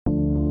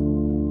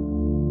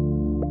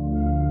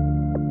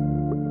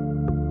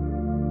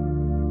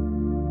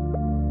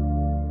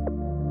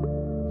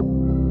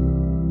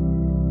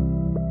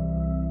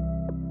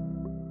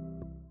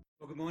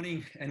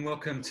and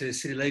welcome to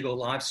City Legal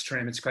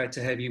Livestream. It's great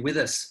to have you with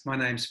us. My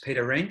name's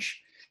Peter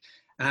Wrench.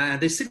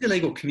 The City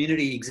Legal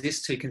community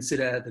exists to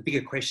consider the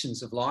bigger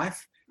questions of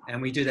life,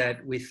 and we do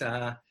that with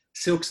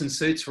silks and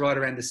suits right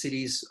around the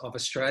cities of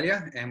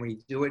Australia, and we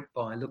do it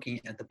by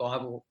looking at the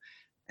Bible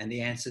and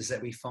the answers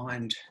that we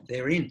find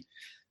therein.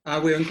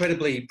 We're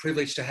incredibly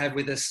privileged to have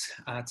with us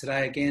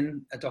today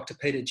again Dr.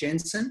 Peter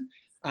Jensen.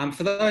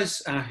 For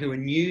those who are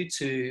new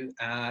to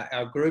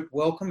our group,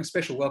 welcome, a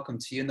special welcome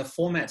to you. And the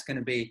format's going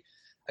to be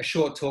a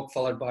short talk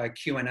followed by a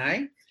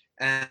Q&A.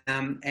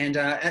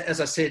 As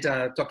I said,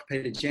 Dr.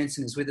 Peter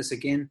Jensen is with us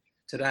again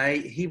today.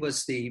 He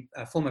was the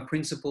former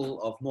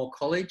principal of Moore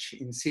College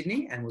in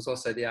Sydney and was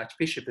also the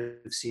Archbishop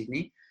of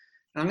Sydney.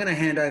 And I'm going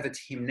to hand over to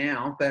him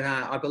now, but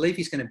I believe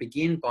he's going to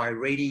begin by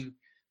reading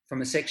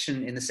from a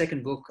section in the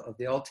second book of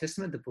the Old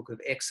Testament, the book of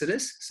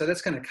Exodus. So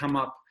that's going to come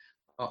up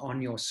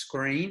on your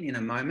screen in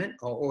a moment,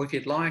 or if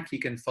you'd like, you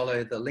can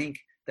follow the link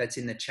that's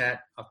in the chat.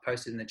 I've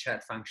posted in the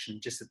chat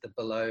function just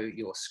below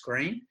your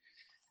screen.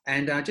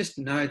 And just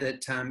know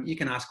that you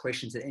can ask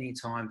questions at any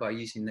time by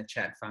using the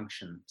chat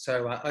function.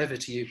 So over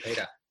to you,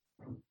 Peter.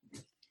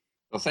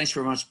 Well, thanks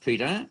very much,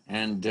 Peter.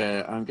 And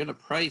I'm going to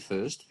pray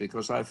first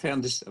because I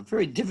found this a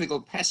very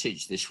difficult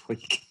passage this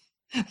week.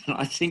 And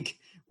I think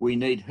we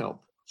need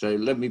help. So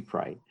let me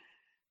pray.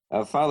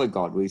 Father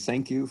God, we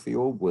thank you for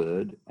your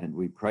word, and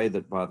we pray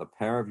that by the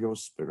power of your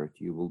Spirit,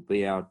 you will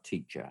be our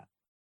teacher,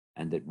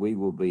 and that we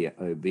will be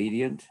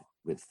obedient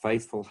with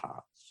faithful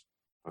hearts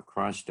for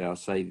Christ our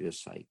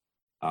Saviour's sake.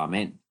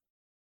 Amen.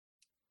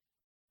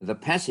 The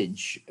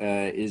passage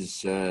is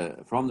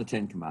from the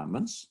Ten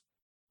Commandments,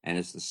 and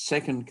it's the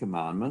second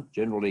commandment,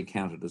 generally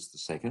counted as the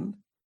second.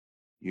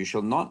 You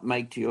shall not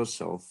make to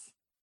yourself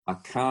a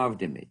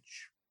carved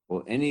image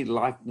or any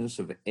likeness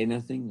of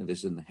anything that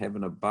is in the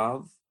heaven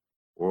above,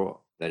 or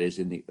that is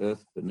in the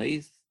earth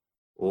beneath,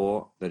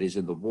 or that is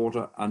in the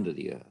water under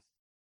the earth.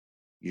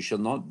 You shall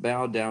not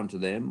bow down to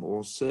them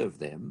or serve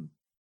them,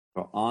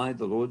 for I,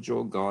 the Lord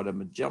your God,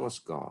 am a jealous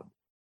God,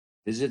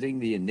 visiting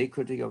the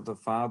iniquity of the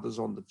fathers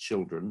on the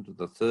children to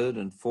the third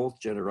and fourth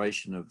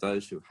generation of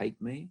those who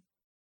hate me,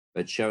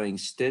 but showing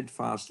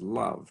steadfast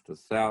love to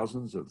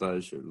thousands of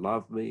those who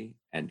love me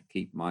and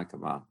keep my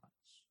commandments.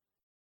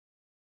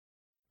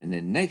 And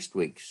then next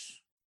week's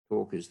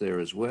talk is there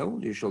as well.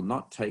 You shall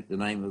not take the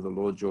name of the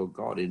Lord your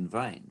God in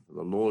vain, for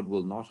the Lord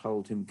will not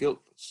hold him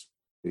guiltless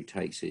who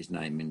takes his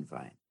name in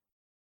vain.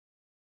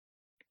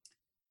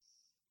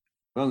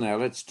 Well, now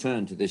let's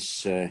turn to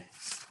this,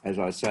 as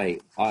I say,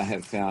 I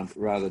have found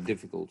rather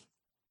difficult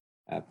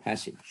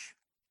passage.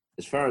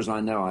 As far as I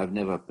know, I've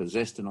never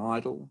possessed an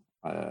idol.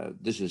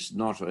 This is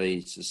not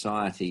a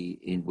society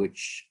in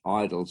which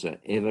idols are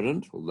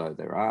evident, although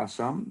there are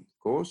some, of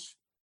course.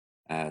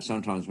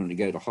 Sometimes when you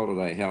go to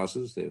holiday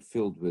houses, they're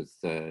filled with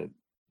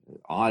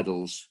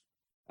idols,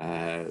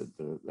 a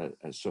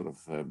sort of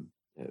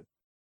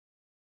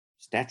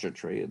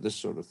statuary, this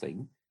sort of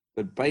thing.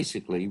 But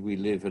basically, we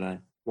live in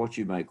what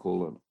you may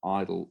call an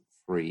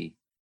idol-free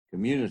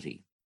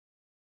community.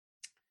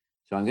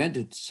 So I'm going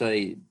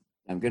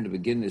to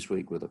begin this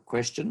week with a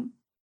question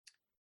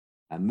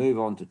and move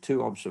on to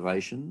 2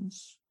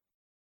 observations,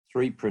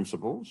 3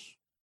 principles,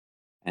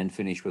 and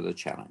finish with a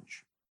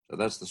challenge. So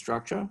that's the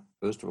structure.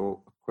 First of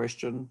all, a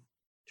question,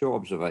 2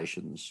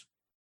 observations,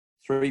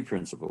 3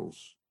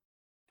 principles,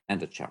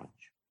 and a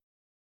challenge.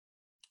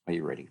 Are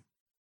you ready?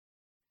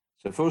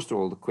 So first of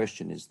all, the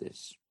question is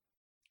this: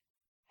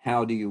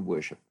 how do you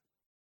worship?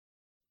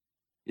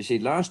 You see,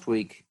 last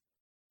week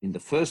in the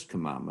first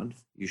commandment,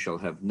 you shall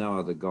have no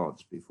other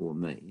gods before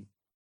me,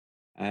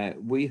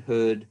 we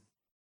heard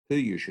who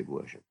you should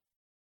worship.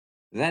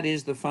 That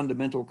is the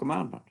fundamental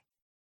commandment.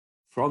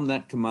 From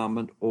that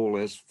commandment, all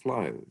else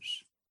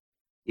flows.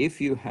 If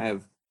you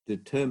have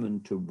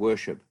determined to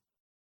worship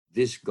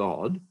this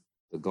God,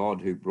 the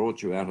God who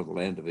brought you out of the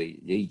land of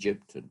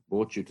Egypt and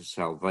brought you to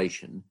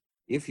salvation,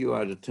 if you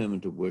are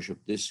determined to worship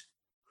this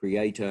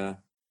Creator,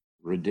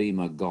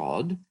 Redeemer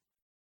God,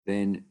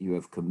 then you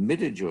have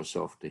committed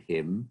yourself to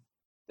him.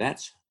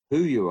 That's who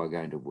you are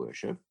going to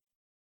worship.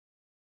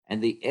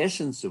 And the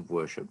essence of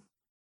worship,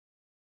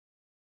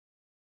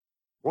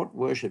 what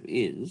worship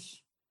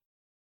is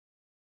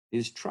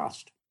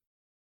trust.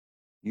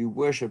 You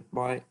worship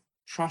by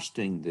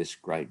trusting this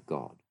great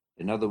God.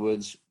 In other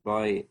words,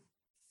 by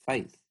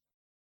faith,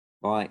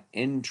 by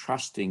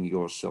entrusting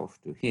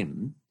yourself to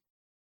him.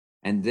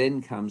 And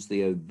then comes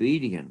the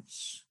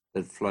obedience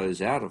that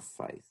flows out of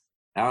faith,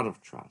 out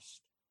of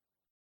trust,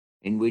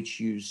 in which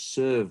you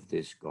serve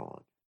this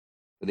God.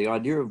 For the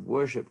idea of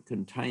worship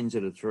contains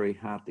at its very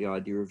heart the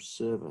idea of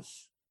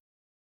service.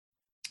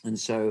 And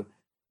so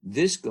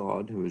this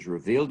God who has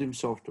revealed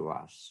himself to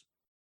us,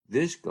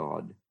 this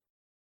God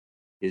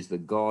is the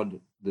God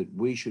that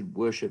we should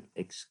worship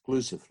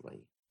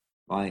exclusively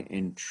by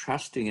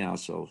entrusting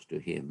ourselves to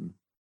him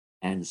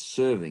and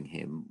serving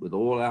him with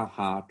all our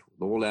heart,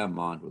 with all our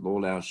mind, with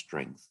all our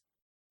strength,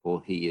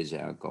 for he is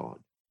our God.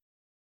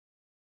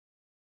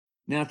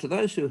 Now, to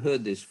those who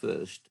heard this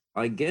first,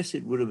 I guess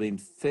it would have been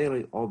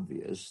fairly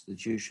obvious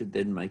that you should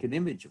then make an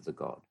image of the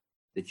God.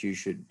 that you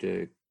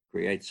should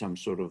create some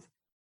sort of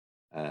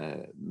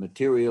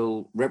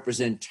material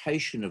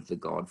representation of the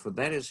god, for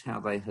that is how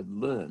they had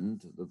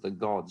learned that the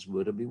gods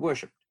were to be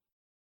worshipped.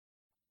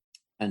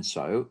 And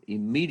so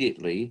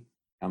immediately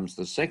comes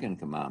the second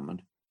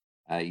commandment,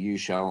 you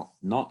shall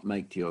not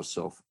make to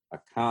yourself a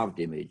carved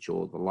image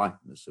or the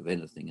likeness of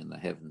anything in the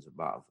heavens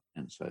above,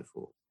 and so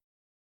forth.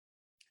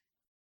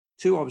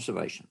 Two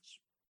observations.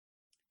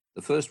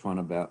 The first one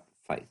about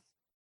faith.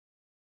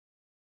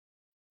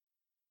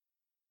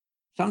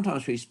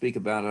 Sometimes we speak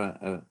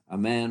about a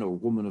man or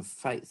woman of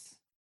faith,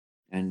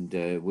 and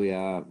we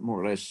are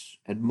more or less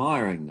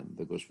admiring them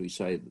because we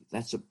say that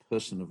that's a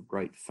person of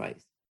great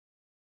faith.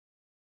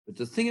 But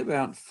the thing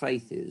about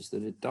faith is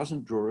that it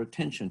doesn't draw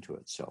attention to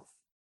itself.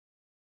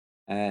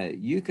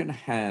 You can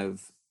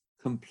have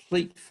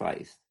complete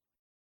faith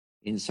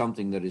in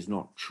something that is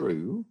not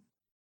true,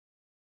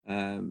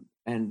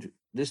 and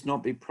this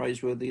not be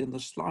praiseworthy in the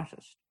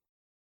slightest.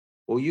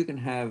 Or you can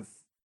have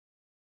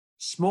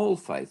small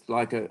faith,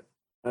 like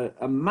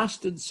a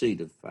mustard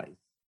seed of faith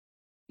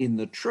in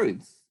the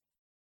truth,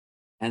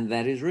 and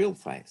that is real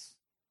faith.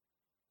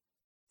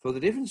 For the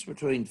difference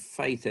between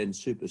faith and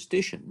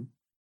superstition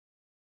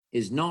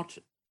is not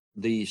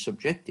the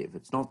subjective,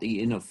 it's not the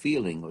inner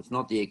feeling, it's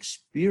not the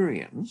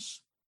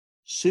experience.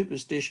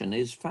 Superstition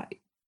is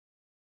faith.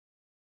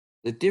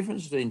 The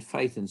difference between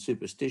faith and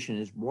superstition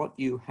is what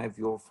you have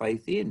your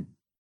faith in.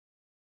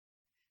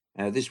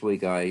 This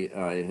week I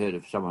heard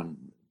of someone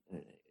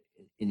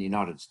in the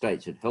United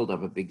States had held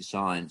up a big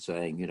sign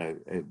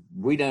saying,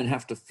 we don't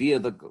have to fear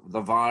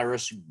the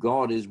virus,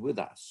 God is with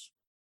us.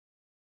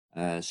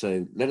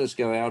 So let us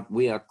go out.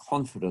 We are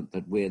confident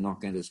that we're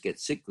not going to get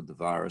sick with the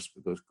virus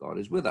because God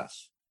is with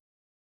us.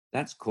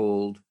 That's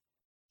called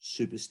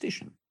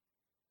superstition.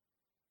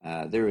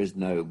 There is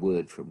no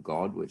word from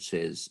God which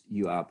says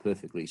you are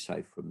perfectly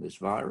safe from this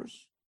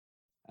virus.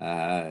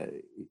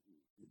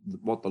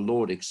 What the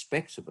Lord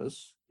expects of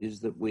us is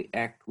that we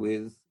act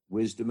with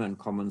wisdom and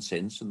common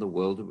sense in the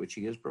world in which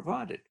he has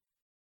provided.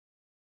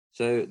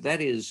 So that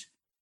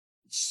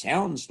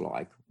sounds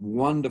like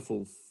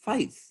wonderful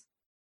faith,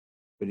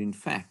 but in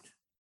fact,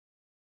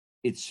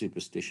 it's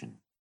superstition.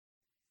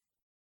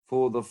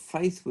 For the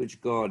faith which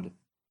God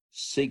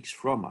seeks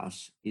from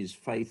us is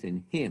faith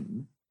in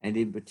him, and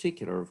in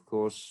particular, of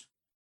course,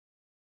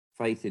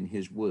 faith in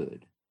his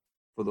word.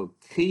 For the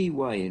key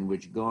way in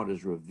which God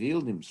has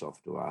revealed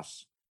himself to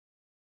us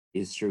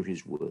is through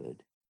his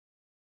word.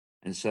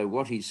 And so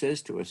what he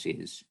says to us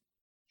is,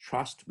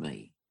 trust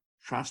me,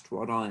 trust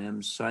what I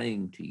am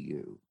saying to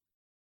you.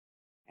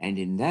 And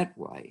in that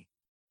way,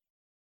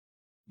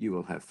 you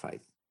will have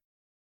faith.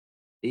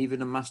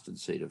 Even a mustard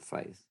seed of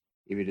faith,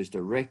 if it is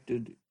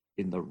directed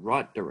in the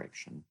right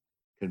direction,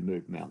 can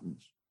move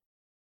mountains.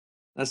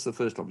 That's the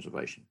first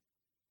observation.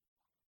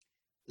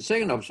 The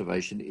second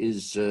observation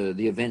is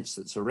the events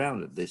that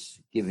surrounded this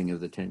giving of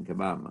the Ten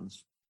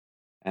Commandments.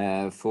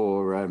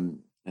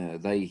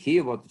 They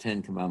hear what the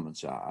Ten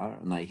Commandments are,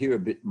 and they hear a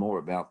bit more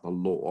about the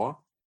law,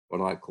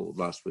 what I called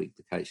last week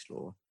the case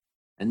law.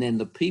 And then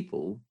the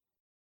people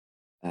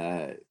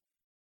go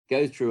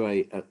through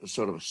a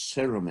sort of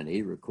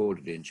ceremony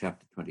recorded in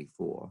chapter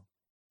 24,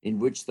 in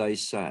which they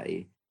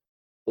say,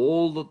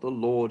 all that the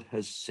Lord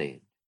has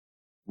said,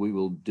 we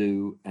will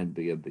do and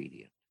be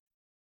obedient.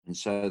 And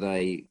so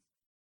they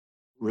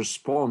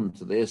respond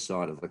to their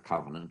side of the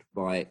covenant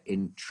by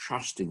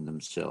entrusting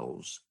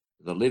themselves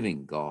to the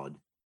living God.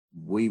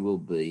 We will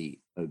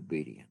be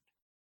obedient.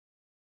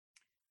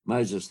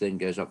 Moses then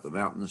goes up the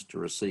mountains to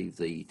receive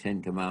the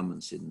Ten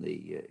Commandments in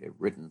the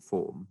written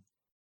form.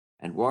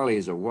 And while he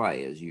is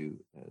away, as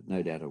you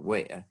no doubt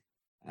aware,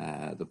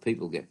 the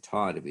people get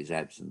tired of his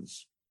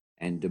absence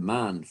and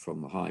demand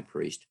from the high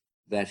priest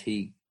that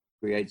he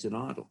creates an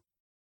idol.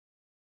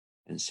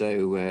 And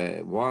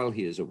so while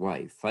he is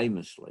away,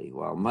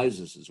 while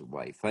Moses is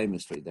away,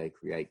 famously, they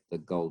create the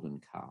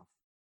golden calf.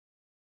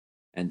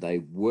 And they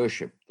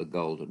worship the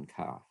golden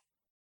calf.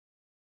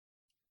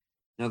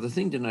 Now, the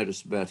thing to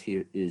notice about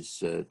here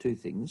is two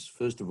things.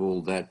 First of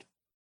all, that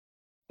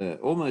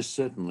almost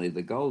certainly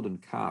the golden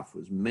calf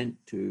was meant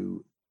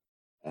to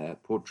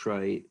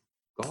portray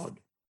God,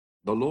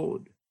 the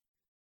Lord.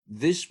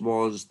 This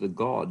was the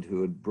God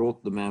who had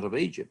brought them out of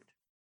Egypt.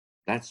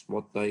 That's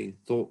what they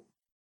thought.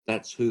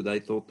 That's who they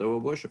thought they were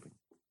worshipping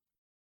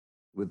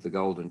with the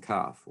golden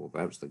calf, or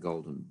perhaps the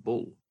golden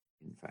bull,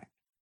 in fact.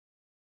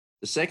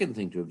 The second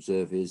thing to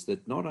observe is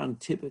that not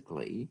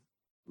untypically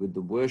with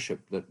the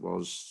worship that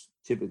was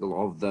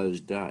typical of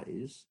those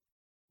days,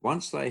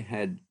 once they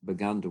had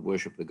begun to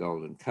worship the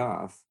golden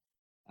calf,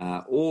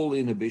 all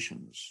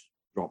inhibitions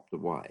dropped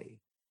away.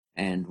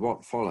 And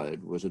what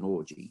followed was an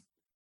orgy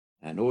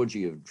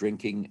of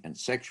drinking and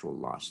sexual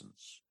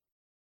license,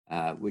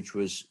 which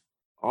was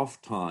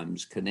oft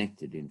times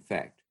connected, in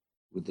fact,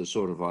 with the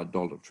sort of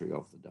idolatry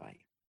of the day.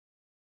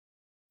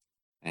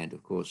 And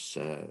of course,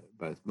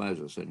 both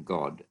Moses and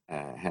God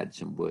had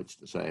some words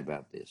to say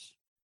about this.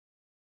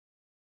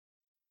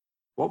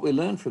 What we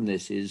learn from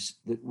this is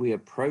that we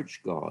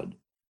approach God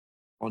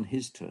on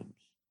his terms,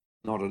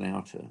 not on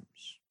our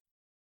terms.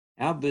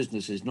 Our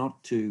business is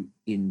not to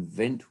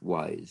invent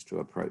ways to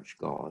approach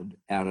God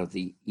out of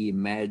the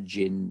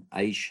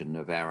imagination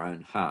of our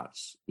own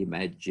hearts.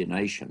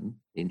 Imagination,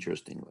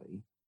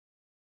 interestingly.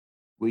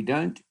 We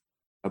don't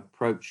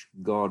approach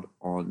God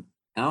on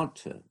our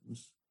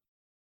terms,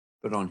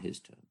 but on his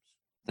terms.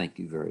 Thank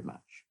you very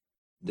much.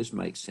 This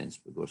makes sense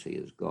because he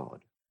is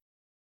God.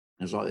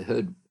 As I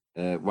heard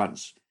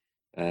once,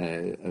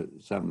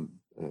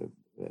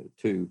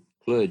 two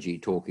clergy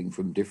talking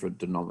from different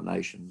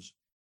denominations,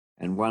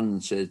 and one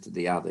said to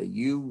the other,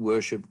 you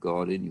worship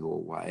God in your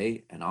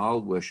way, and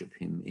I'll worship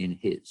him in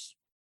his,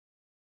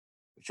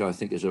 which I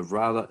think is a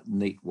rather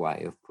neat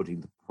way of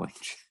putting the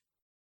point.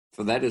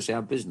 For that is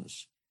our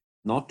business,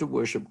 not to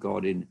worship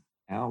God in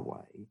our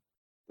way,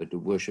 but to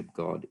worship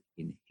God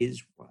in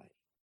his way.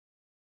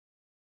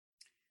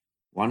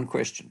 One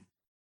question: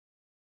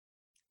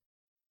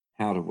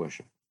 how to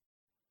worship?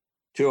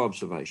 Two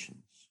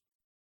observations.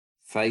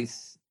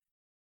 Faith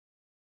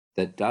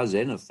that does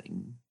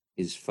anything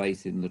is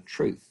faith in the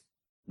truth,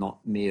 not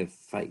mere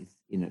faith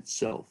in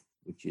itself,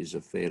 which is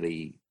a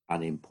fairly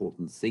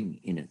unimportant thing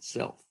in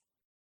itself.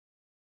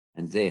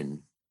 And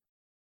then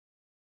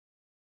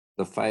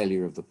the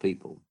failure of the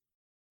people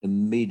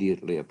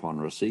immediately upon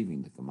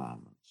receiving the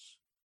commandments,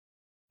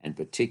 and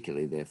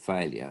particularly their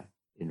failure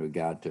in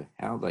regard to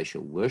how they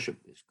shall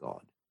worship this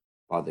God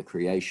by the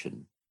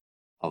creation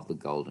of the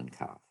golden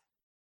calf.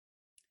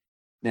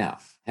 Now,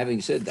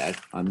 having said that,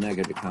 I'm now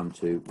going to come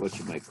to what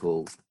you may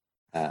call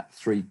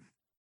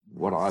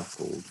what I've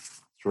called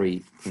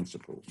three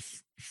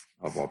principles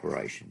of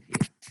operation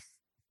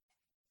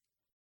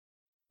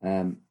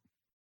here.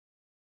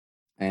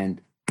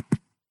 And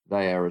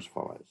they are as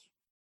follows.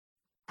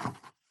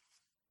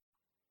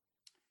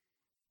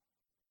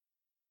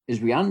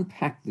 As we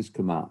unpack this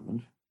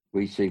commandment,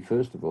 we see,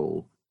 first of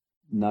all,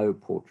 no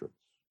portraits.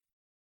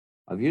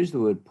 I've used the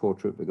word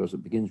portrait because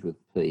it begins with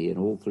P, and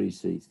all three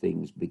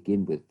things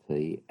begin with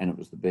P, and it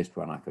was the best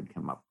one I could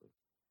come up with.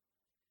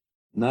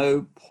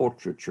 No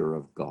portraiture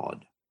of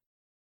God.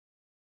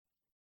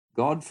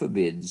 God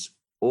forbids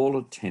all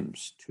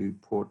attempts to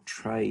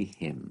portray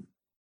him.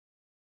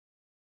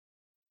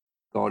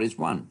 God is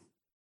one.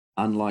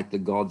 Unlike the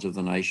gods of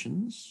the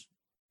nations,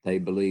 they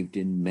believed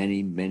in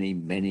many, many,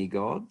 many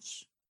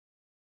gods.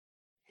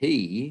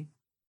 He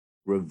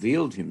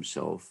revealed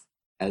himself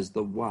as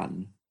the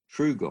one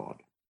true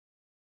God.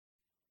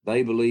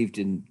 They believed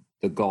in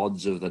the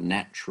gods of the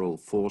natural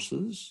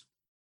forces.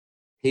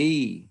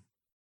 He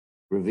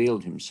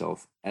revealed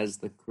himself as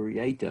the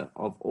creator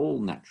of all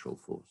natural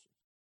forces.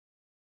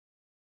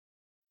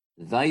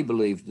 They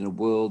believed in a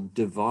world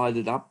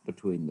divided up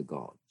between the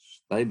gods.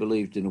 They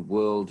believed in a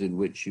world in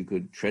which you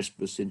could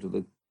trespass into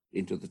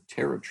the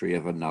territory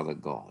of another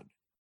god.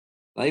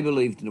 They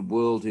believed in a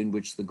world in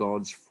which the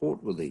gods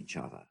fought with each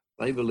other.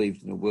 They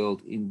believed in a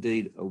world,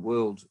 indeed, a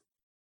world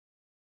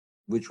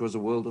which was a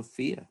world of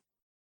fear,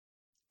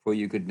 for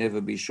you could never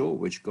be sure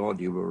which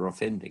god you were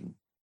offending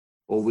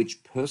or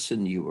which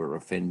person you were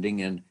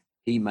offending, and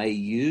he may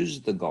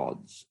use the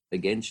gods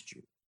against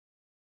you.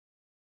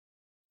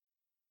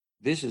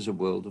 This is a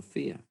world of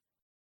fear.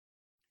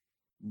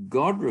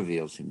 God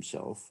reveals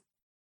himself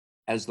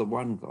as the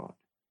one God.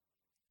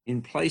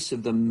 In place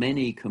of the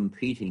many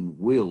competing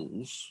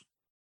wills,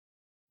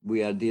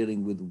 we are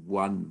dealing with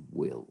one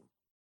will,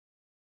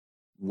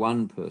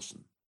 one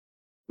person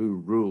who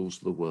rules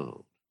the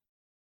world.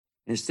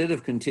 Instead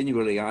of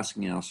continually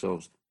asking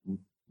ourselves,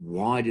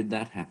 why did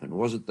that happen?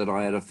 Was it that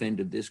I had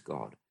offended this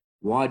God?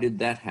 Why did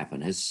that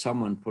happen? Has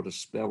someone put a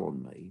spell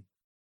on me?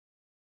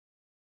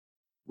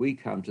 We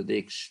come to the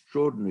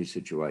extraordinary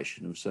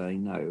situation of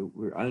saying, no,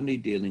 we're only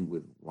dealing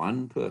with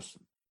one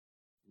person,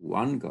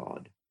 one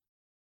God,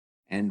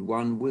 and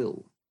one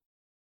will.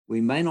 We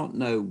may not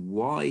know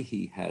why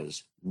he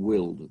has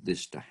willed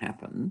this to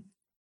happen,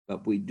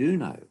 but we do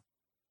know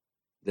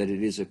that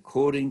it is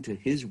according to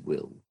his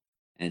will,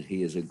 and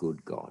he is a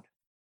good God.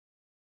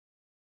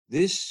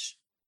 This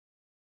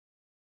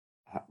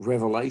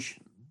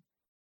revelation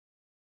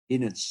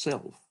in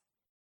itself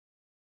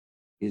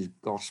is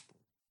gospel.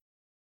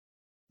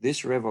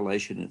 This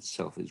revelation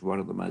itself is one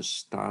of the most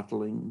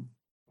startling,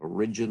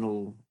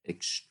 original,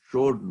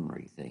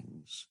 extraordinary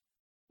things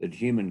that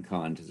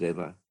humankind has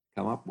ever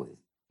come up with,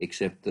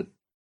 except that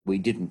we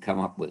didn't come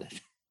up with it.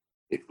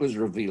 It was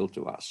revealed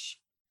to us.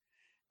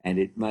 And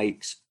it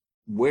makes,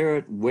 where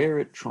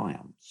it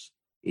triumphs,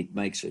 it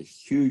makes a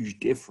huge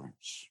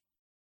difference.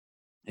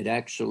 It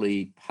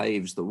actually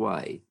paves the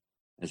way,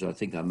 as I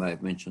think I may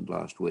have mentioned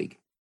last week,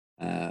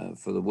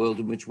 for the world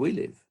in which we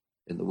live,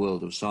 in the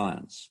world of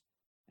science,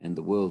 and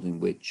the world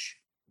in which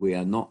we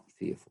are not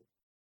fearful.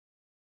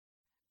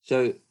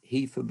 So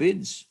he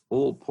forbids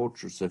all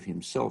portraits of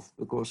himself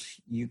because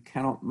you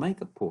cannot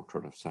make a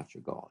portrait of such a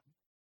God.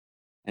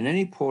 And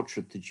any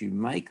portrait that you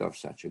make of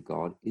such a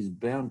God is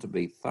bound to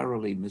be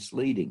thoroughly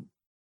misleading.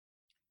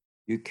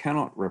 You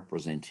cannot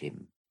represent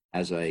him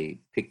as a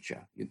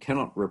picture. You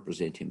cannot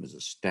represent him as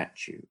a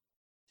statue.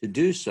 To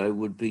do so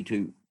would be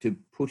to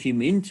put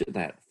him into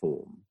that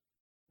form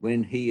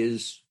when he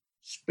is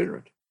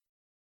spirit,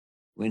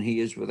 when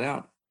he is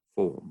without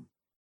form.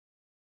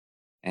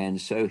 And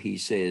so he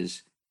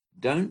says,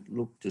 don't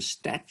look to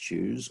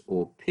statues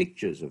or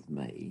pictures of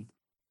me.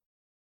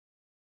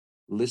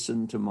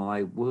 Listen to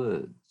my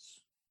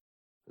words.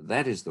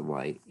 That is the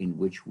way in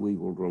which we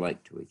will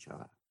relate to each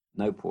other.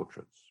 No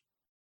portraits.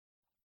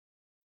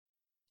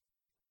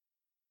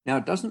 Now,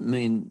 it doesn't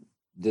mean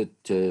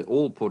that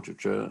all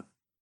portraiture,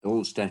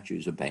 all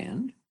statues are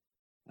banned.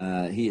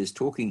 He is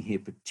talking here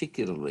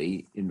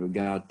particularly in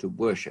regard to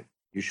worship.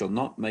 You shall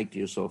not make to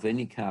yourself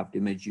any carved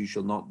image. You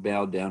shall not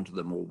bow down to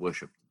them or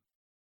worship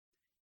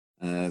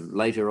them.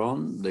 Later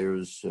on,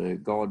 there's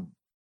God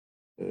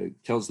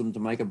tells them to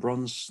make a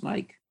bronze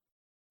snake.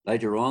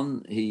 Later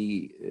on,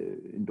 he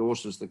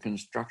endorses the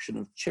construction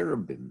of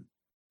cherubim.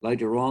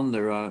 Later on,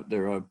 there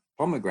are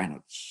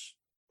pomegranates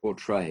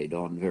portrayed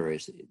on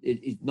various.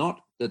 It is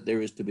not that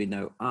there is to be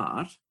no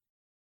art.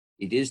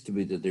 It is to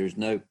be that there is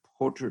no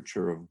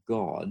portraiture of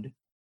God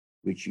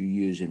which you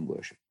use in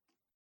worship.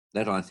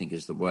 That, I think,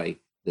 is the way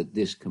that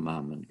this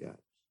commandment goes.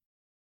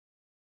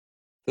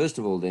 First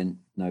of all, then,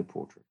 no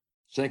portrait.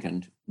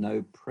 Second,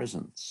 no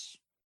presence.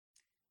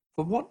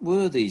 For what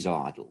were these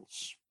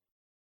idols?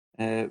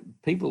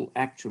 People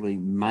actually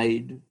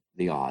made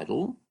the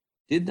idol.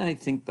 Did they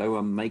think they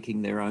were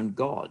making their own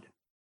God?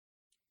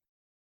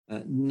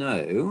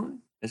 No.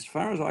 As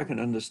far as I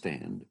can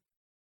understand,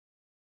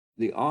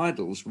 the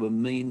idols were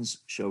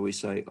means, shall we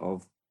say,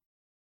 of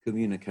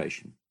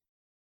communication.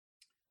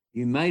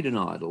 You made an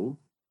idol,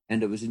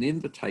 and it was an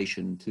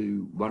invitation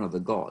to one of the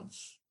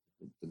gods,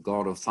 the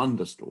god of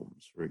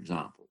thunderstorms, for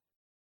example,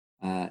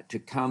 to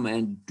come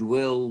and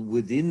dwell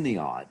within the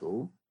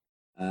idol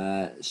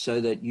so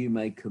that you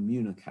may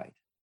communicate.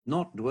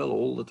 Not dwell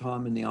all the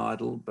time in the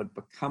idol, but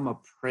become a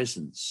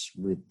presence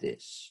with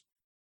this,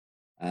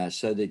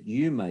 so that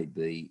you may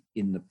be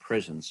in the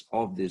presence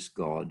of this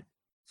God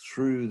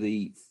through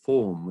the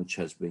form which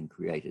has been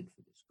created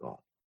for this God.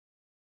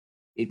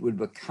 It would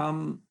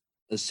become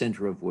a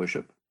center of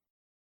worship.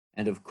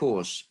 And of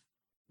course,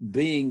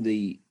 being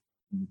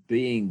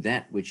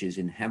that which is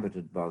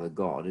inhabited by the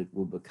God, it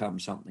will become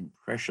something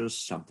precious,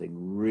 something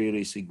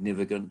really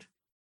significant,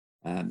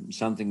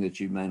 something that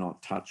you may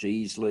not touch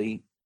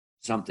easily,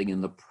 something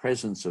in the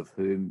presence of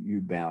whom you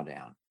bow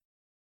down.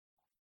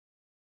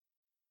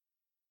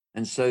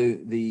 And so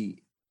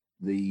the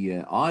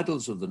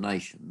idols of the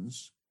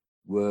nations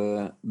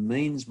were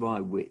means by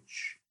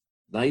which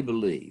they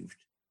believed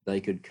they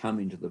could come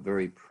into the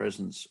very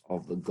presence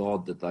of the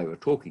God that they were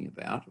talking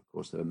about. Of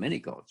course, there were many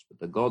gods, but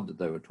the God that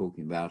they were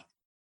talking about,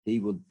 he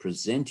would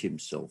present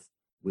himself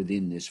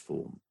within this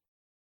form.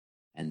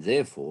 And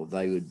therefore,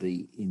 they would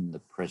be in the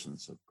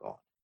presence of God.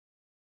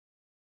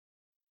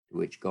 To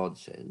which God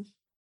says,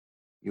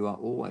 you are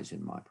always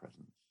in my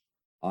presence.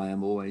 I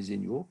am always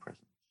in your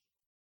presence.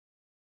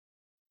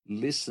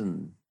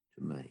 Listen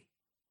to me.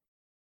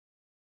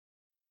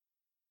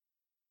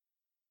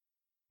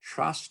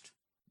 Trust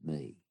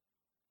me.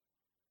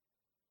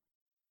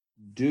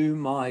 Do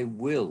my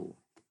will.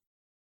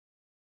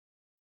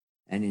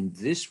 And in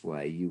this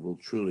way, you will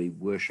truly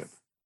worship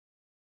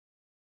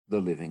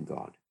the living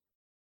God.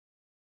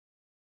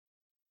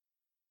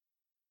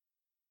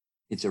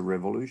 It's a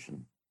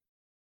revolution.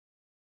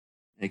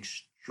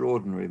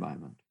 Extraordinary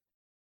moment.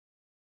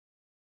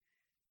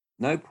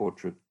 No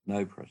portrait,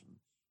 no presence.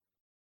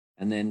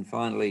 And then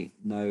finally,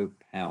 no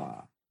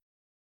power.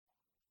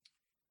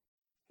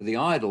 For the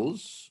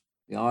idols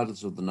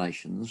of the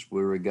nations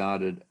were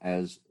regarded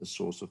as a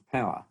source of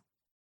power.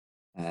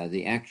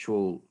 The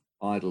actual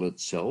idol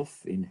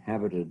itself,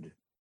 inhabited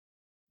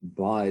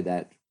by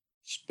that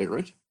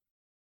spirit,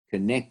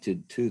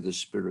 connected to the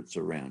spirits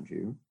around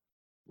you,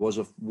 was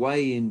a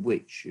way in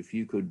which, if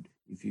you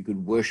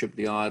could worship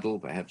the idol,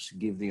 perhaps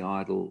give the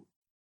idol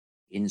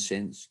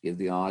incense, give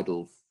the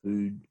idol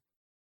food,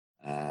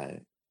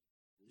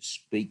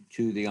 speak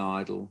to the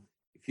idol,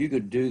 if you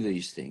could do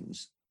these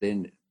things,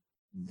 then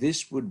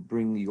this would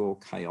bring your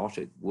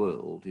chaotic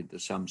world into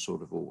some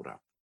sort of order.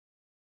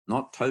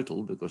 Not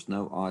total, because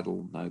no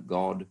idol, no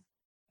God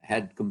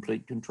had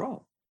complete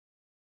control,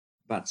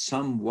 but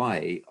some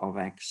way of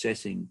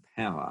accessing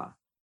power.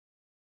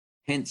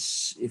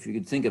 Hence, if you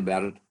could think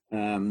about it,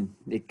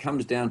 it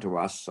comes down to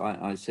us.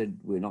 I said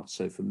we're not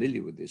so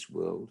familiar with this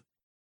world,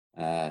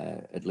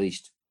 at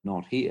least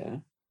not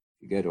here.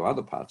 If you go to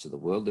other parts of the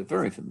world, they're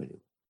very familiar.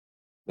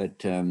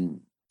 But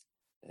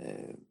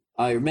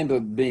I remember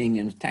being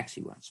in a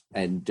taxi once,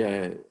 and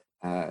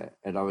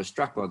I was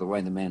struck by the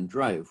way the man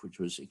drove, which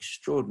was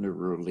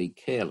extraordinarily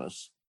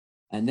careless.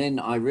 And then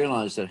I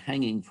realized that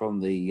hanging from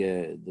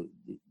the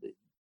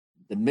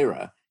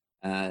mirror,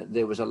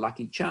 there was a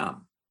lucky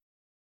charm.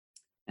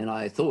 And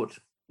I thought,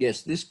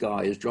 yes, this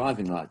guy is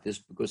driving like this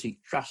because he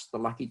trusts the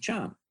lucky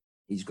charm.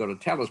 He's got a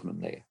talisman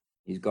there.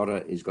 He's got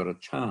a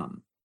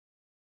charm.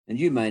 And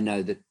you may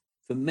know that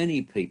for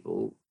many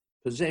people,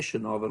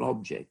 possession of an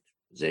object,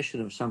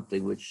 possession of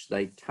something which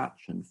they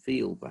touch and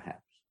feel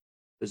perhaps,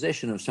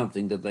 possession of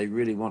something that they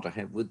really want to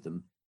have with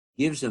them,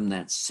 gives them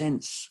that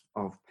sense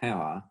of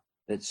power,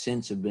 that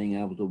sense of being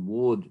able to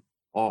ward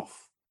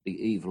off the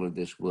evil of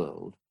this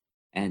world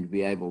and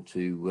be able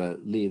to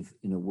live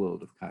in a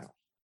world of chaos.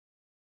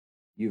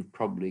 You've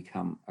probably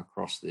come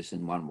across this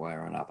in one way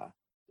or another,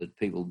 that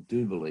people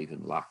do believe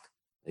in luck,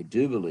 they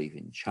do believe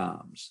in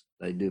charms,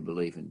 they do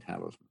believe in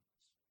talismans.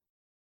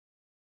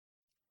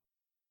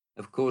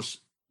 Of course,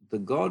 the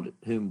God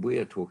whom we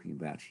are talking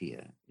about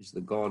here is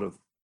the God of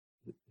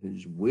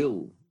whose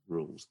will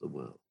rules the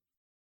world.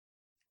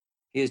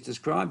 He is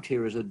described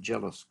here as a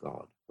jealous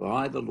God. For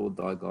I, the Lord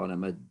thy God,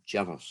 am a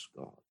jealous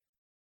God.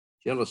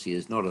 Jealousy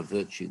is not a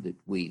virtue that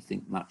we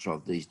think much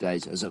of these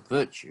days as a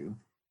virtue,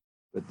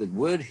 but the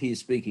word he is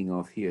speaking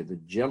of here, the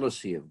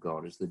jealousy of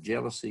God, is the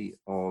jealousy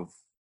of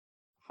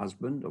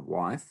husband, a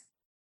wife,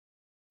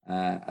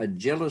 a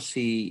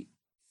jealousy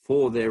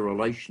for their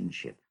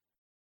relationship.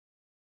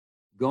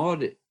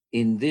 God,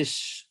 in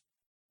this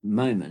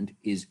moment,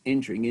 is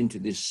entering into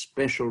this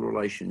special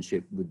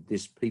relationship with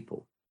this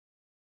people.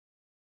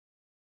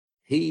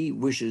 He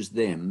wishes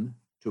them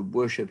to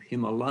worship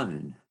him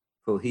alone,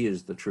 for he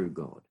is the true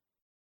God.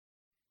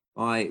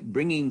 By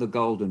bringing the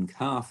golden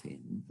calf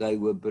in, they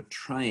were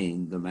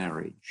betraying the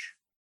marriage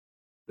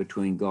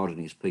between God and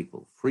his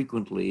people.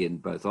 Frequently in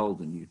both Old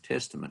and New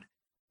Testament,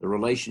 the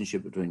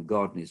relationship between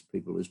God and his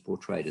people is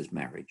portrayed as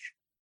marriage.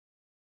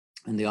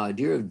 And the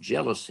idea of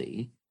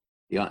jealousy,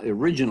 the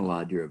original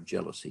idea of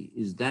jealousy,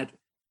 is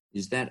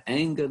that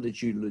anger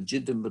that you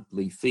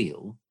legitimately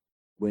feel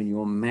when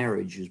your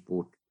marriage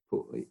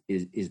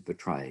is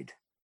betrayed.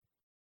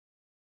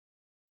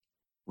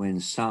 When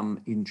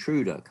some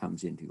intruder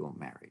comes into your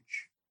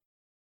marriage.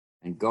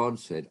 And God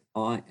said,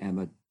 I am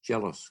a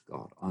jealous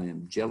God. I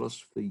am jealous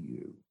for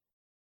you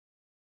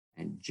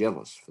and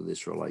jealous for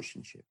this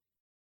relationship.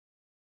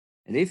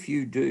 And if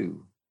you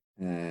do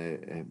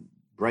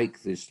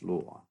break this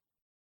law,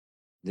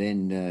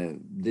 then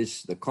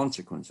the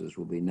consequences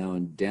will be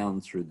known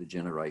down through the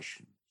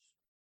generations.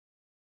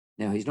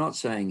 Now, he's not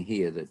saying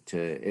here that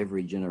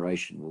every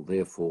generation will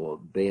therefore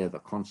bear the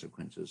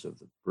consequences of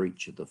the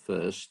breach of the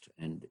first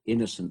and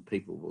innocent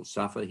people will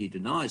suffer. He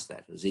denies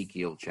that,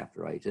 Ezekiel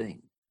chapter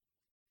 18.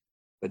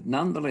 But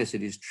nonetheless,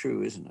 it is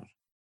true, isn't it,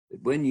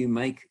 that when you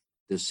make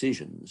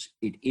decisions,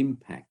 it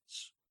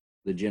impacts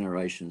the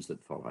generations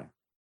that follow.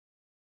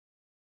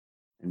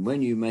 And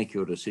when you make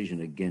your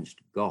decision against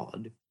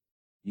God,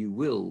 you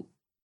will,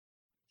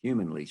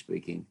 humanly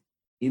speaking,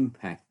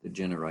 impact the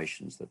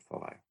generations that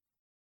follow.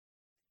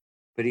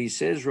 But he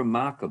says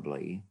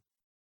remarkably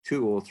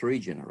 2 or 3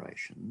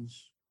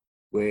 generations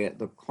where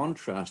the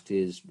contrast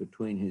is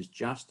between his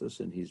justice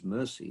and his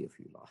mercy, if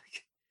you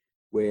like,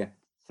 where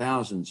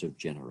thousands of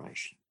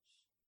generations.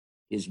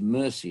 His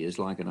mercy is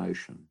like an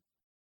ocean.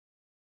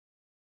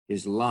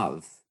 His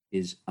love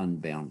is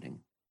unbounding.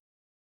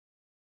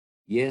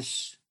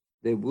 Yes,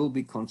 there will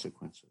be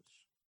consequences,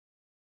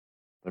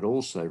 but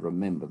also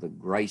remember the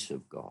grace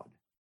of God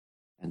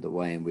and the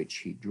way in which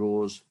he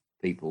draws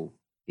people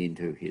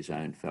into his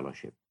own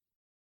fellowship.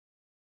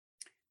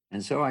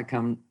 And so I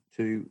come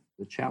to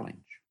the challenge,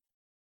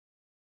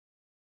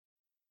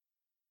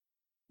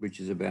 which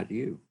is about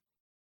you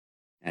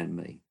and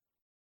me.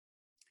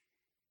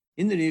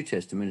 In the New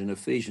Testament, in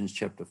Ephesians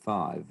chapter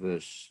 5,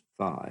 verse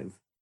 5,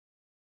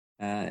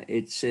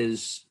 it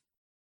says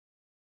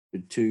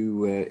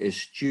to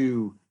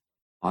eschew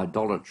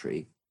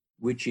idolatry,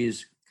 which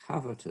is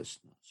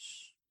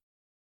covetousness,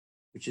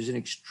 which is an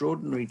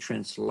extraordinary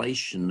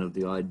translation of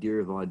the idea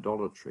of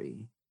idolatry.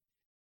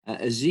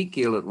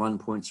 Ezekiel at one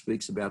point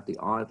speaks about the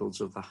idols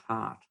of the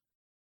heart.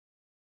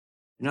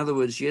 In other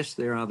words, yes,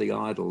 there are the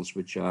idols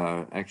which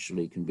are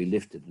actually can be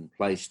lifted and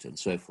placed and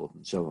so forth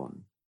and so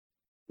on.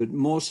 But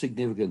more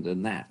significant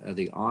than that are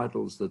the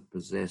idols that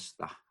possess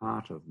the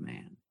heart of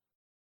man.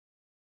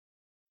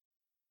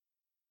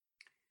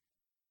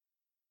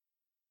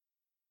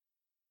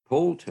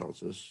 Paul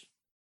tells us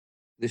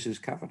this is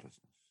covetousness.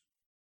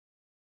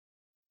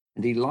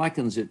 And he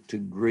likens it to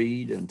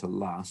greed and to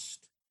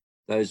lust,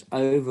 those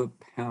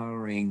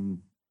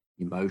overpowering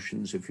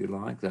emotions, if you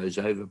like, those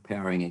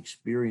overpowering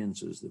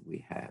experiences that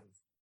we have,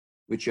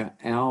 which are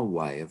our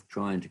way of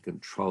trying to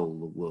control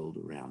the world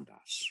around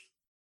us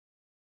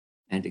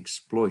and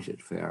exploit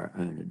it for our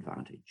own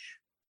advantage.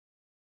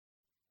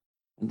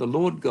 And the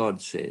Lord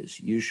God says,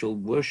 you shall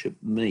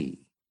worship me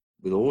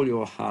with all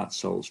your heart,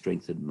 soul,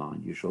 strength, and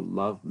mind. You shall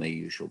love me.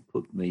 You shall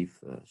put me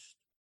first.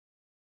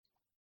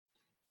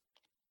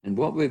 And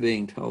what we're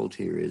being told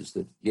here is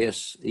that,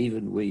 yes,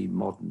 even we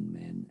modern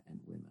men and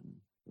women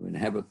who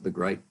inhabit the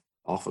great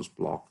office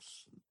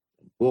blocks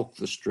and walk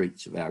the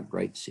streets of our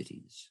great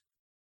cities,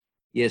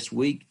 yes,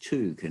 we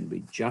too can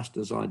be just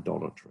as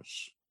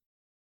idolatrous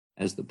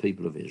as the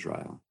people of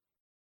Israel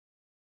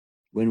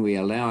when we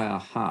allow our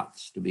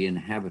hearts to be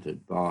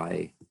inhabited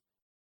by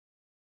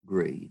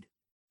greed,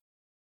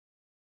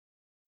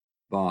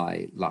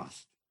 by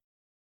lust,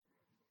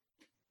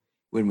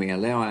 when we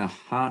allow our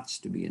hearts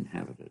to be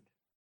inhabited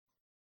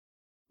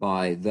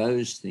by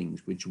those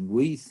things which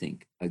we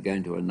think are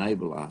going to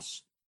enable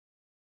us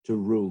to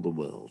rule the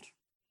world.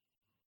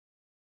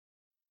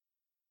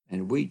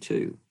 And we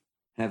too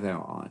have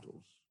our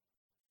idols.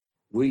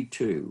 we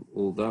too,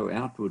 although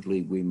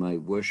outwardly we may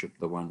worship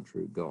the one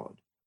true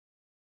God,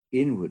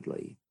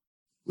 inwardly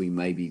we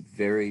may be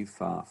very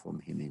far from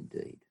him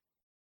indeed.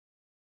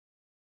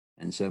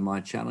 And so my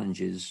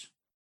challenge is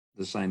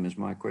the same as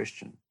my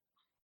question.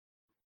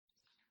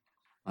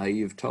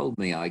 You've told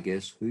me, I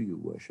guess, who you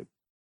worship.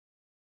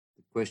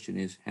 The question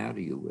is, how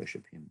do you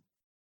worship him?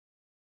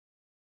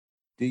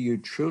 Do you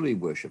truly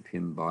worship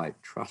him by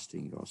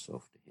trusting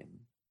yourself to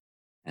him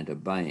and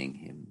obeying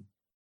him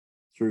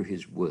through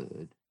his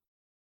word?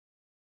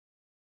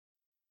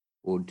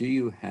 Or do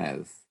you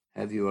have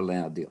you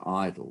allowed the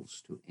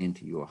idols to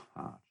enter your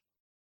heart?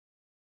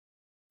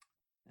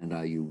 And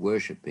are you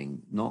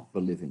worshipping not the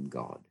living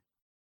God,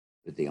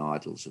 but the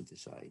idols of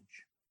this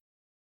age?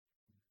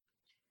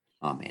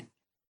 Amen.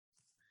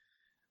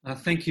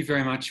 Thank you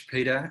very much,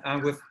 Peter.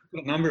 We've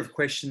got a number of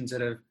questions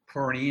that are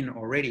pouring in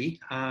already.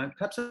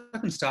 Perhaps I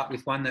can start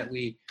with one that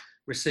we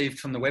received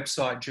from the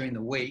website during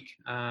the week.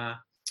 The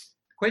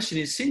question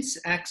is, since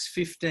Acts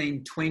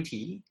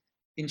 15:20,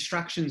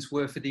 instructions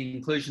were for the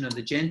inclusion of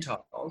the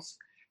Gentiles,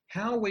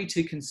 how are we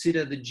to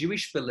consider the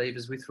Jewish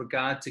believers with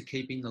regard to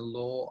keeping the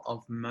law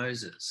of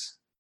Moses?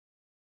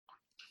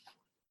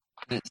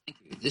 Thank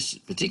you. This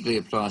particularly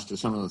applies to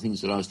some of the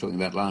things that I was talking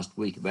about last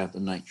week about the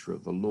nature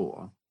of the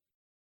law.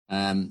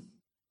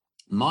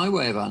 My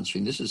way of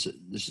answering this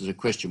is a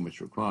question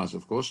which requires,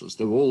 of course, as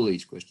do all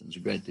these questions, a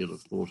great deal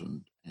of thought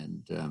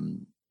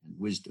and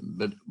wisdom.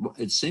 But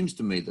it seems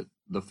to me that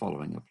the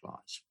following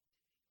applies.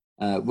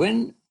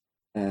 When,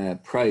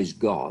 praise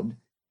God,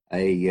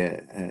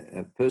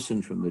 a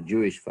person from the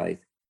Jewish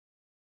faith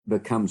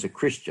becomes a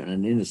Christian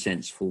and, in a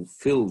sense,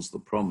 fulfills the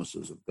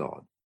promises of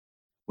God,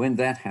 when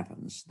that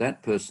happens,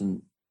 that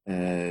person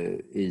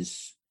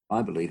is,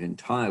 I believe,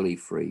 entirely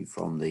free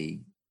from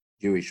the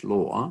Jewish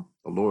law,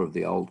 the law of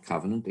the Old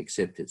Covenant,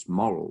 except its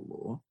moral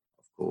law,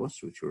 of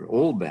course, which we're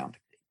all bound to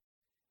keep,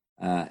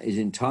 is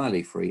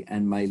entirely free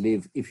and may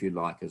live, if you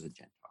like, as a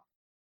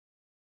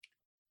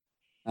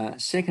Gentile.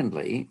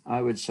 Secondly,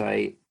 I would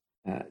say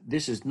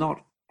this is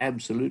not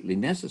absolutely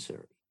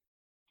necessary.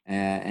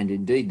 And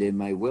indeed, there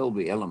may well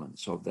be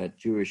elements of that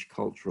Jewish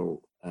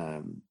cultural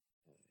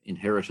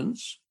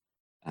inheritance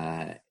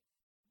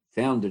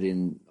founded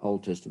in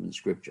Old Testament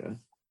scripture,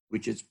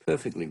 which it's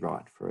perfectly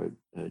right for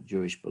a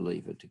Jewish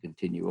believer to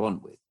continue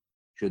on with,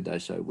 should they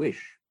so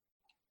wish,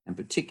 and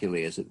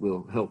particularly as it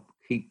will help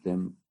keep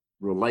them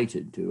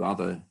related to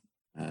other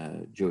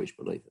Jewish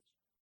believers.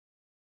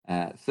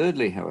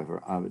 Thirdly,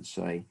 however, I would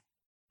say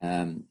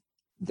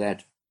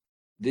that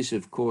this,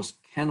 of course,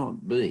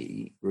 cannot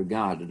be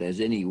regarded as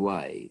any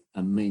way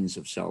a means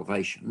of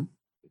salvation,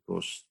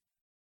 because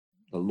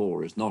the law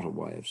is not a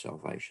way of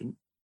salvation.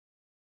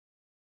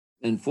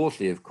 And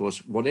fourthly, of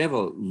course, whatever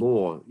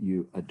law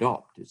you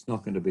adopt, it's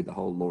not going to be the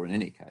whole law in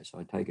any case.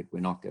 I take it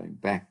we're not going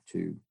back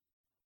to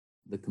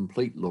the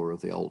complete law of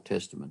the Old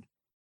Testament,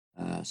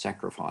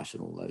 sacrifice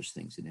and all those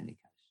things in any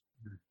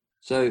case.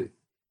 So,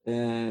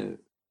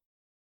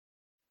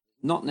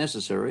 not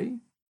necessary,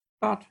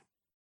 but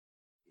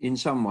in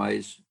some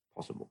ways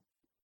possible.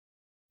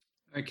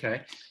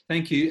 Okay,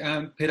 thank you.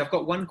 Peter, I've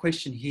got one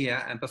question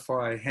here, and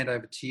before I hand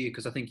over to you,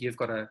 because I think you've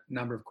got a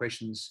number of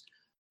questions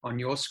on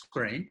your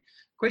screen.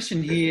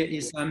 Question here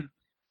is,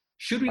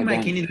 should we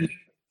make any...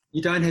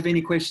 You don't have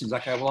any questions?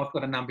 Okay, well, I've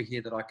got a number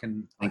here that I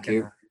can... Thank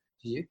you.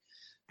 To you.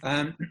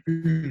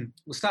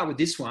 We'll start with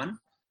this one.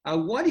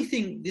 Why do you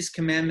think this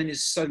commandment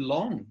is so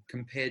long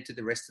compared to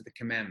the rest of the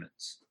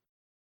commandments?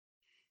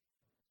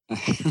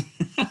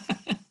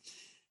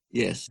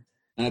 Yes,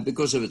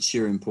 because of its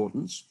sheer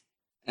importance.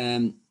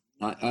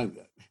 I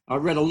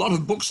read a lot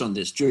of books on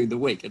this during the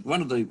week. And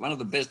one of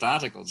the best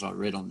articles I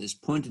read on this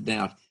pointed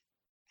out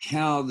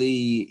how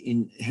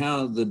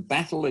the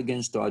battle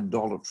against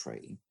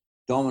idolatry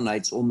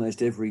dominates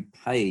almost every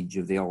page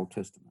of the Old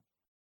Testament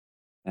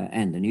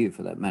and the New,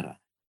 for that matter.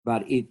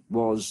 But it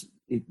was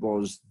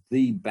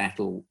the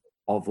battle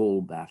of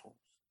all battles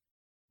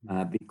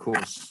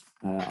because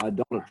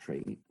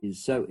idolatry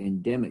is so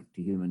endemic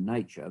to human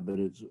nature, but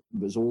it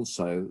was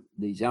also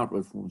these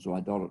outward forms of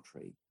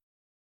idolatry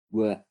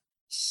were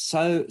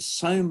so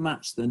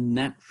much the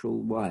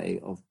natural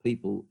way of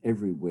people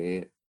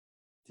everywhere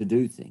to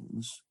do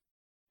things,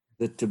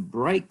 that to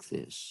break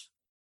this,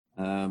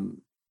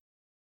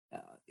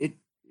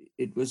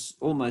 it was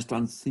almost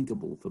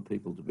unthinkable for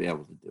people to be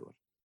able to do it.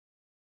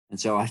 And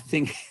so I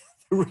think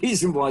the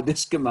reason why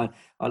this command,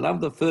 I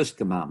love the first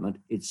commandment,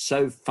 it's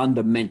so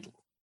fundamental.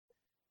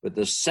 But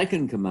the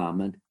second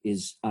commandment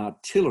is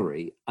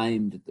artillery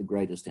aimed at the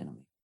greatest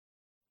enemy.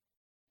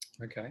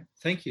 Okay,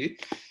 thank you.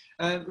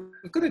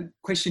 We've got a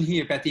question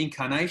here about the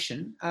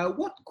incarnation.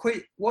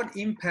 What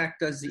impact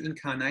does the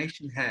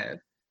incarnation have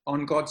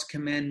on God's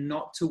command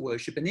not to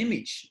worship an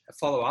image? A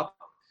follow-up,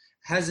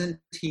 hasn't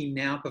he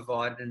now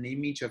provided an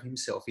image of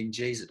himself in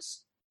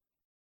Jesus?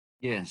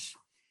 Yes.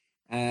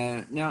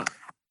 Now,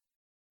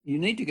 you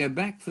need to go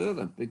back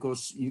further,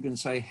 because you can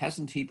say,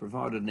 hasn't he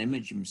provided an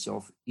image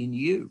himself in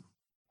you?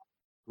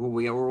 Well,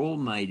 we are all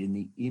made in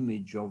the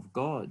image of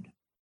God.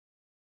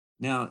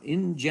 Now,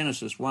 in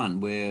Genesis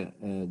 1, where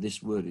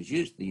this word is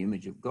used, the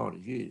image of God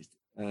is used,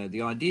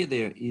 the idea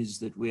there is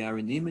that we are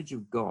in the image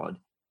of God,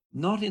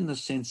 not in the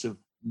sense of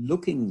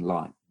looking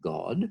like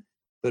God,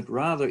 but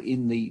rather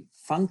in the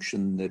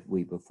function that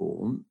we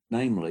perform,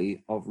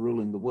 namely of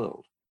ruling the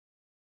world.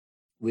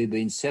 We've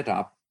been set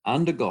up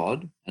under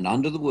God and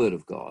under the word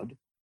of God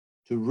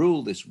to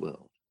rule this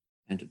world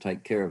and to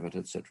take care of it,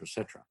 etc.,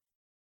 etc.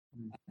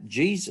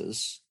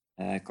 Jesus,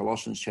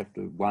 Colossians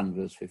chapter 1,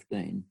 verse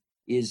 15,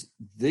 is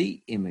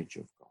the image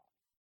of God.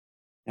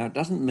 Now, it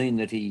doesn't mean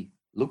that he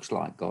looks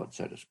like God,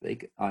 so to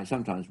speak. I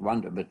sometimes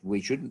wonder, but we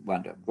shouldn't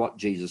wonder what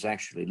Jesus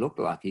actually looked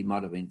like. He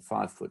might have been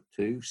 5'2",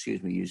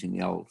 excuse me, using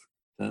the old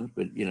terms,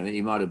 but, you know,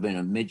 he might have been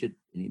a midget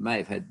and he may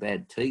have had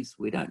bad teeth.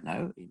 We don't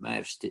know. He may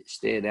have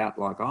stared out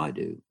like I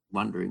do,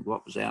 wondering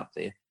what was out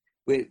there.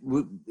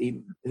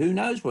 Who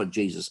knows what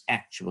Jesus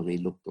actually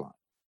looked like?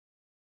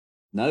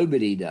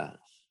 Nobody does.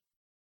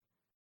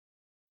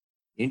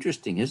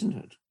 Interesting, isn't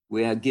it?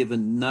 We are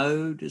given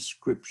no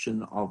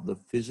description of the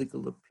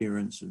physical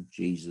appearance of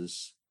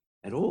Jesus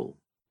at all.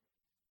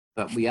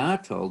 But we are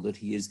told that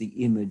he is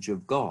the image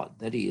of God,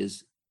 that he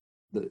is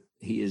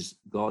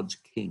God's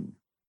king.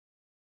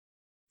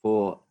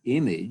 For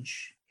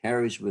image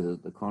carries with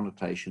it the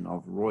connotation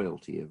of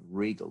royalty, of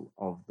regal,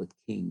 of the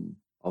king,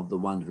 of the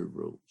one who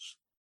rules.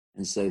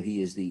 And so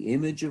he is the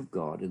image of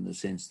God in the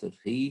sense that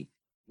he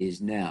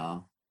is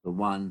now the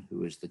one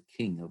who is the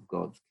king of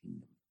God's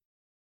kingdom.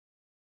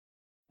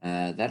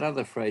 That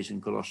other phrase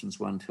in Colossians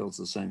 1 tells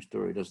the same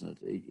story, doesn't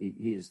it?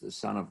 He is the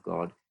Son of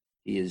God.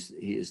 He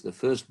is the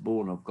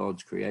firstborn of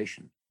God's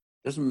creation.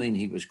 Doesn't mean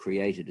he was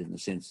created in the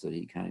sense that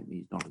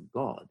he's not a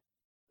God,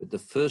 but the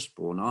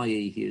firstborn,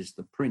 i.e., he is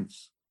the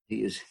prince.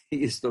 He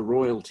is the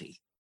royalty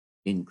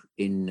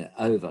in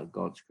over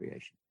God's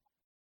creation.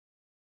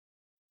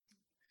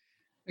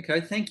 Okay,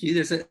 thank you.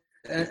 There's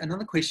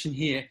another question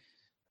here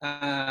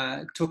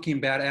talking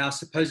about our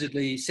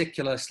supposedly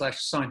secular /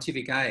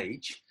 scientific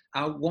age.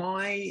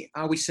 Why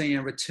are we seeing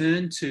a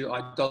return to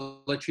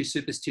idolatry,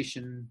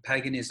 superstition,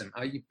 paganism?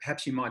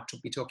 Perhaps you might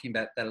be talking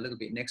about that a little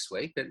bit next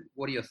week, but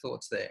what are your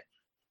thoughts there?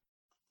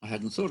 I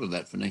hadn't thought of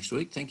that for next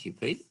week. Thank you,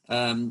 Pete.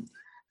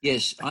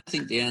 Yes, I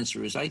think the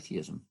answer is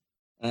atheism.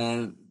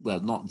 Well,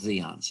 not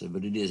the answer,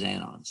 but it is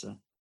an answer.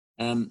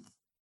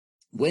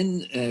 When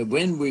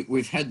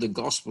we've had the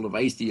gospel of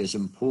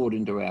atheism poured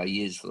into our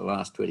ears for the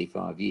last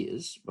 25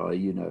 years by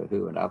you know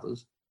who and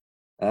others,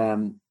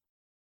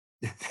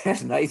 they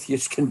had an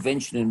atheist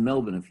convention in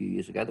Melbourne a few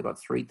years ago. They got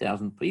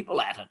 3,000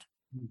 people at it.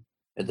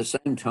 At the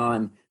same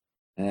time,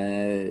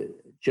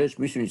 Church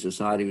Missionary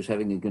Society was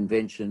having a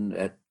convention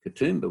at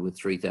Katoomba with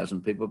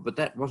 3,000 people, but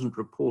that wasn't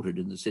reported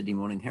in the Sydney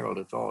Morning Herald.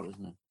 It's odd,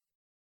 isn't it?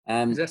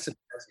 Is that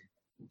surprising?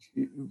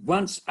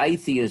 Once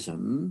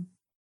atheism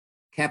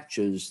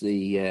captures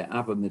the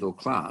upper middle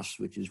class,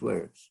 which is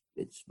where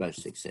it's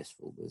most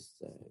successful with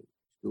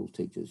school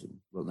teachers, and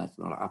well, that's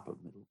not upper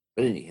middle,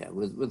 but anyhow,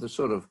 with the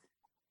sort of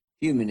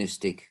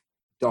humanistic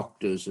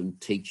doctors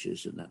and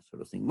teachers and that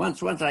sort of thing.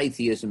 Once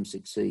atheism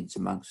succeeds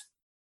amongst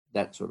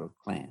that sort of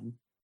clan,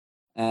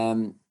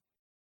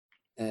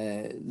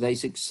 they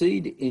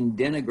succeed in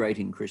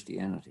denigrating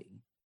Christianity.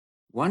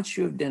 Once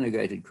you have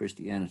denigrated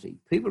Christianity,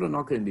 people are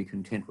not going to be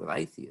content with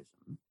atheism.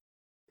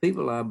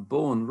 People are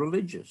born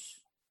religious.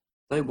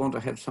 They want to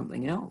have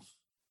something else.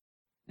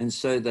 And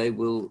so they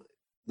will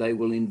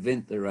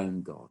invent their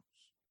own gods.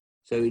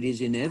 So it is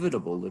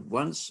inevitable that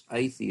once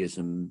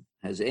atheism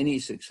has any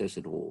success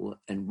at all,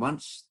 and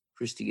once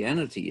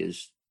Christianity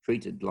is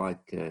treated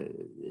like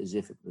as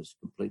if it was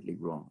completely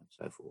wrong and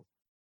so forth,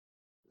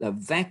 the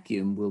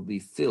vacuum will be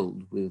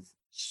filled with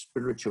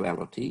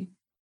spirituality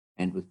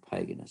and with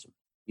paganism.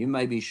 You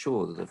may be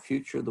sure that the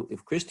future,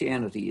 if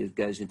Christianity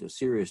goes into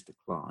serious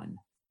decline,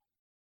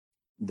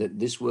 that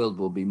this world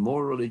will be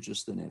more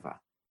religious than ever,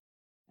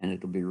 and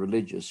it'll be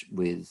religious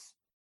with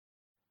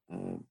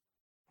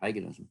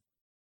paganism.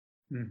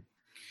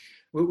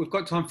 Well, we've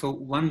got time for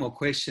one more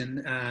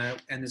question, and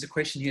there's a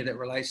question here that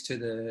relates to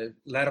the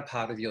latter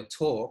part of your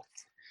talk.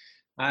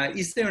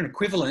 Is there an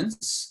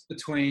equivalence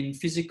between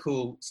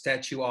physical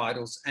statue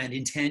idols and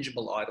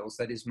intangible idols,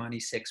 that is money,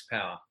 sex,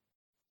 power?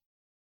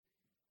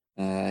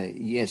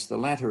 Yes, the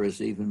latter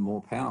is even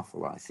more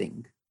powerful, I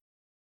think.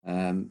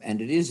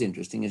 And it is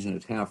interesting, isn't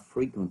it, how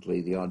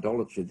frequently the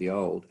idolatry of the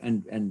old,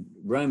 and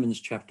Romans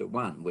chapter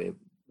 1,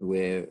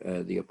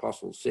 where the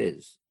apostle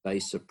says they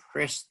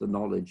suppress the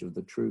knowledge of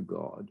the true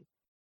God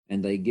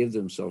and they give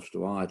themselves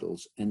to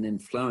idols, and then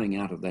flowing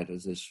out of that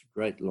is this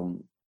great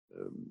long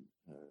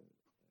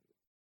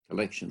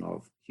collection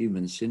of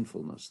human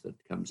sinfulness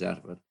that comes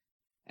out of it,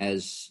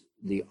 as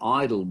the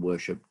idol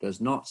worship does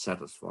not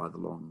satisfy the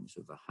longings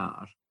of the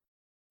heart.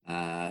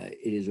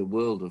 It is a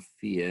world of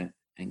fear,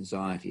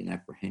 anxiety, and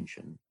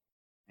apprehension,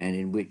 and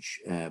in which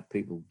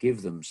people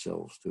give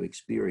themselves to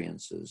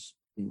experiences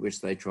in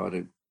which they try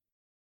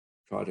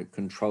to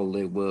control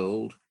their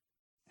world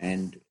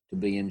and to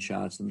be in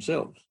charge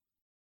themselves.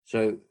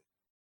 So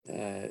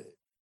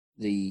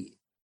the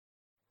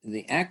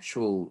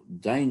actual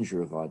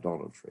danger of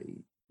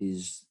idolatry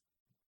is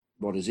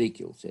what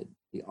Ezekiel said,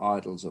 the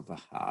idols of the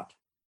heart,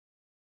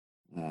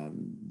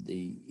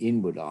 the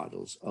inward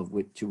idols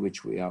to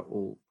which we are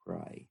all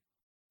prey.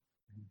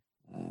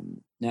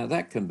 Now,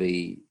 that can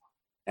be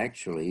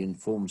actually in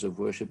forms of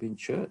worship in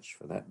church,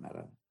 for that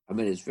matter. I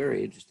mean, it's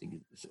very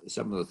interesting.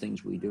 Some of the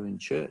things we do in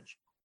church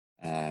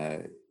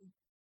may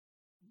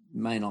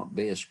not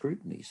bear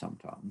scrutiny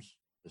sometimes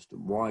as to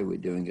why we're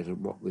doing it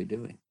and what we're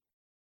doing.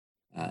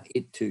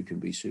 It too can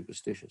be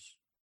superstitious.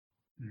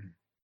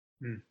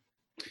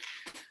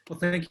 Well,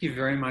 thank you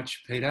very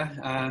much, Peter.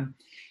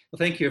 Well,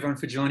 thank you everyone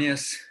for joining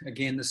us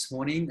again this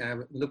morning.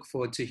 We look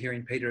forward to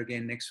hearing Peter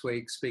again next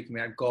week, speaking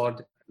about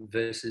God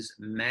versus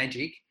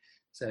magic.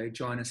 So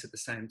join us at the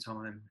same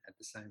time, at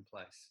the same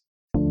place.